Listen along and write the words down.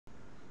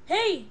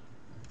Hey,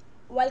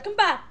 welcome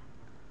back.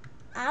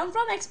 I am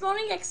from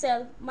Exploring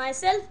Excel,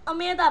 myself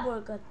Amir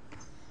Daborkar.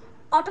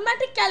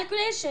 Automatic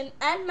calculation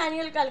and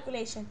manual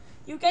calculation.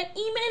 You can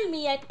email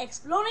me at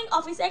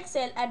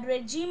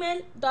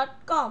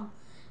exploringofficeexcel@gmail.com.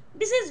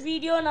 This is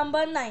video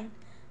number 9.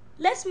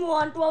 Let's move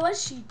on to our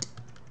sheet.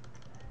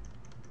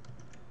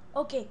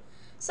 Okay,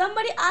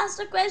 somebody asked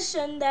a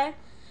question that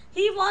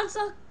he wants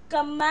a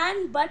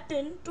command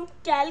button to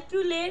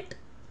calculate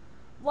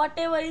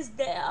whatever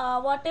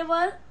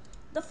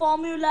the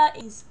formula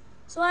is.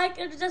 So I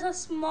can just a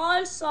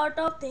small sort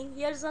of thing.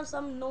 Here's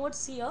some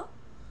notes here.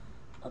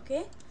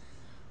 Okay,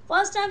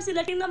 first I'm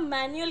selecting the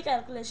manual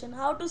calculation.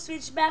 How to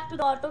switch back to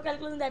the auto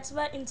calculation? That's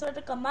why I insert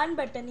a command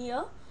button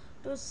here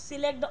to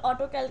select the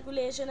auto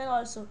calculation and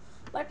also.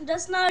 But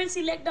just now I'll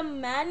select the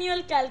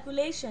manual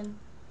calculation.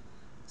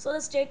 So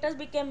the status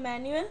became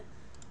manual.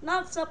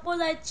 Now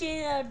suppose I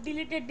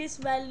deleted this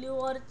value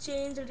or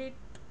changed it,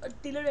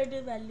 deleted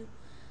the value.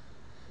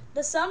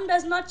 The sum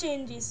does not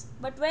changes,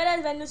 but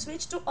whereas when you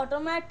switch to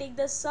automatic,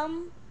 the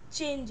sum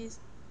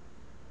changes.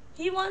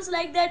 He wants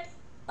like that,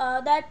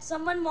 that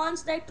someone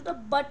wants that to the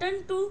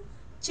button to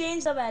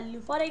change the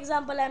value. For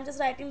example, I am just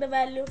writing the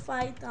value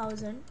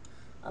 5000,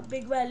 a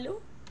big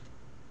value,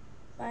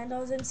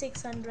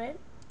 5600.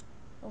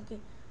 Okay,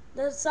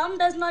 the sum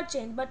does not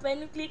change, but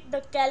when you click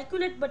the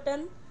calculate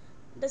button,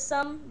 the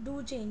sum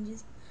do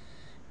changes.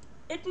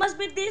 It must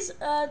be this,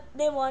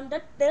 they want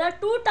that there are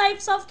two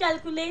types of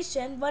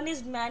calculation. One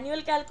is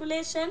manual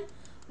calculation,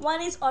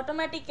 one is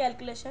automatic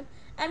calculation,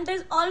 and there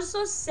is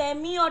also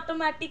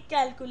semi-automatic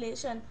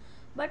calculation,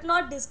 but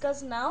not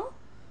discussed now.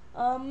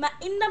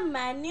 In the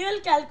manual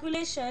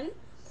calculation,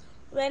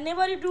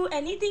 whenever you do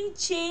anything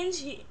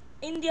change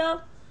in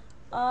their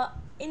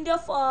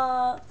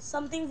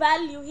something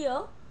value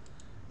here,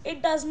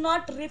 it does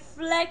not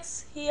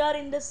reflects here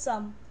in the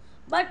sum.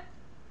 But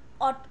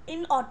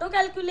in auto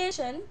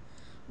calculation,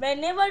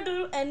 whenever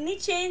do any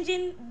change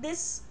in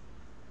this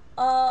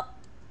uh,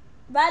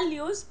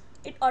 values,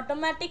 it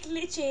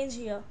automatically change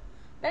here.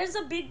 There is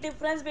a big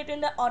difference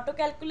between the auto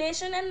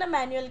calculation and the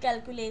manual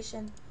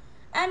calculation.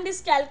 And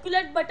this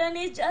calculate button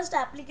is just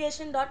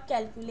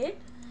application.calculate,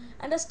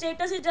 and the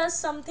status is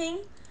just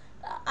something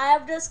I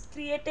have just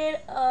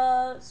created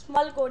a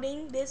small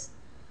coding. This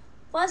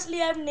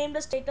firstly I have named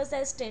the status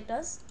as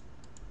status.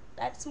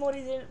 That's more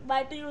easy.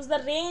 Why to use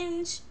the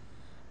range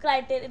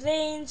criteria,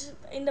 range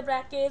in the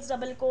brackets,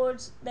 double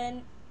quotes,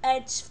 then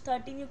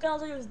h13, you can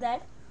also use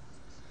that.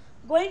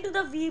 Going to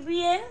the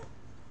VBA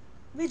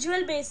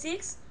Visual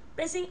Basics,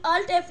 pressing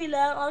Alt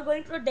F11, or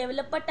going to the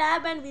Developer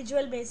tab and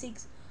Visual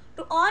Basics.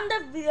 To on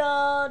the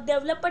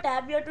Developer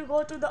tab, you have to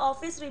go to the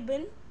Office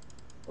ribbon.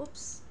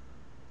 Oops.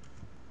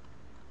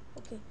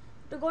 Okay.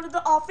 To go to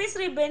the Office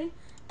ribbon,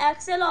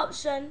 Excel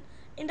option,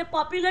 in the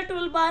popular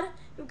toolbar,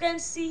 you can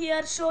see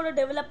here show the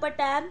Developer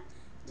tab.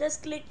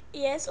 Just click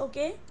yes.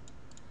 Okay.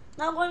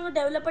 Now going to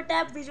Developer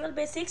tab, Visual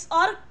Basics,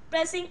 or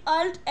pressing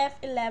Alt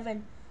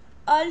F11.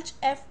 Alt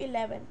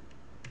F11.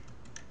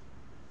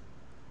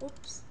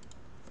 Oops.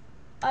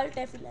 Alt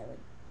F11.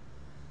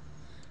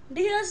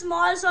 This is a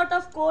small sort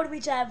of code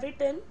which I have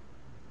written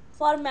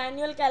for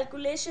manual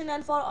calculation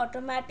and for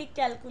automatic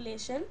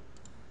calculation.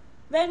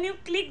 When you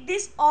click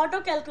this auto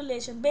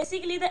calculation,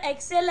 basically the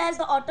Excel has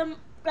the auto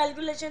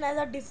calculation as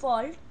a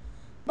default,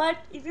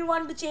 but if you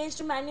want to change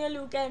to manual,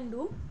 you can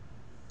do.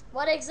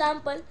 For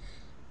example,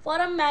 for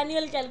a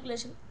manual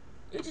calculation,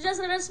 you just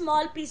run a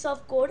small piece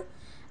of code,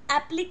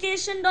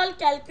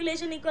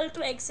 application.calculation equal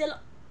to Excel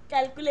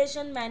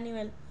calculation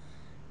manual.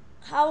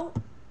 How?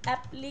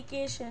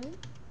 Application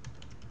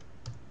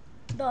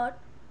dot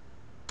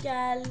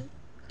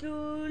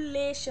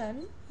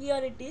calculation,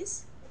 here it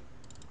is.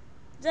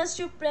 Just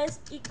you press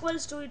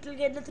equals to, it will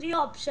get the three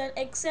options: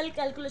 Excel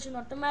calculation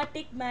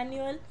automatic,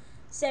 manual,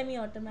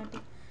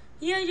 semi-automatic.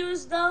 Here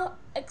use the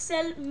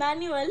Excel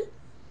manual.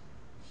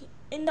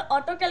 In the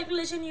auto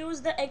calculation,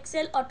 use the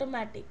Excel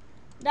automatic.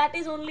 That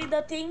is only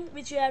the thing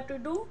which you have to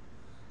do.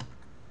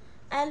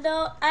 And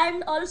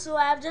also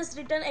I have just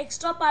written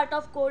extra part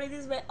of code. It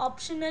is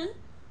optional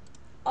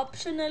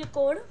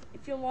code.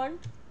 If you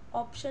want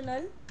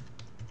optional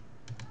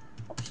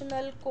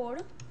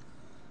code,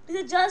 this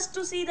is just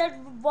to see that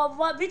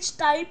which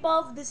type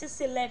of this is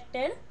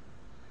selected.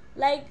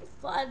 Like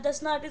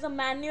just now it is a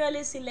manual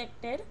is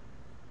selected.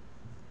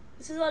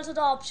 This is also the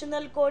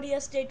optional code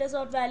here, status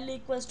or value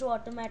equals to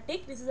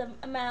automatic. This is a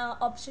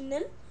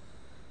optional.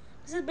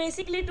 This is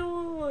basically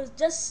to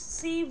just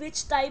see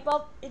which type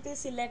of it is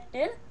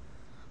selected.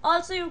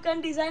 Also you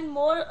can design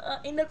more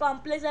in the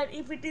complex, that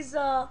if it is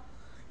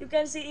you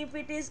can see if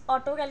it is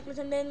auto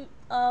calculation, then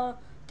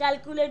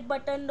calculate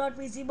button dot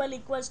visible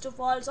equals to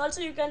false. Also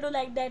you can do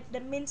like that.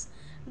 That means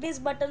this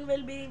button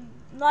will be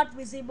not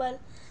visible,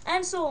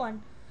 and so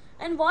on.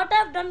 And what I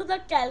have done to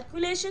the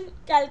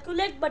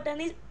calculate button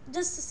is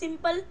just a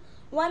simple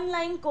one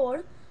line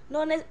code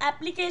known as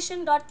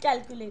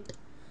application.calculate.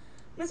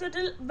 Means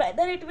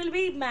whether it will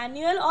be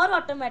manual or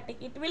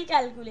automatic, it will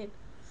calculate.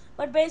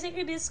 But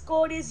basically this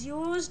code is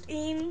used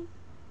in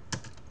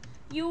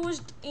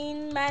used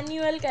in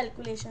manual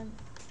calculation.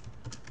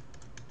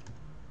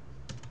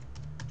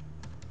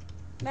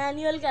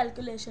 Manual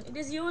calculation. It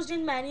is used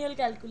in manual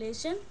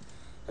calculation.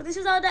 So this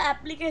is how the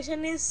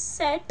application is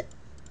set.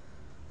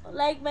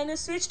 Like when you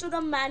switch to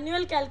the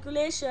manual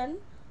calculation,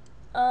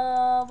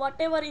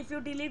 whatever, if you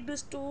delete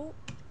this 2,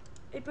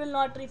 it will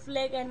not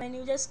reflect, and when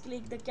you just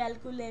click the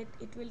calculate,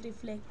 it will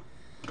reflect.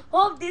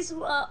 Hope this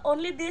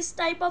only this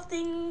type of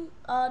thing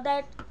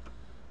that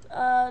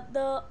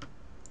the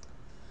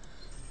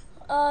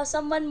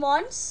someone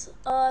wants.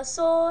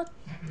 So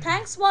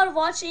thanks for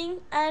watching,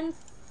 and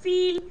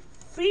feel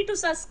free to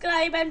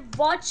subscribe and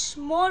watch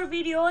more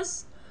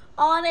videos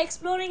on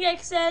Exploring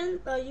Excel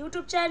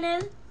YouTube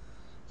channel.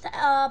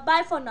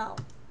 Bye for now.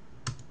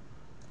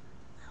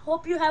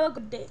 Hope you have a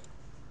good day.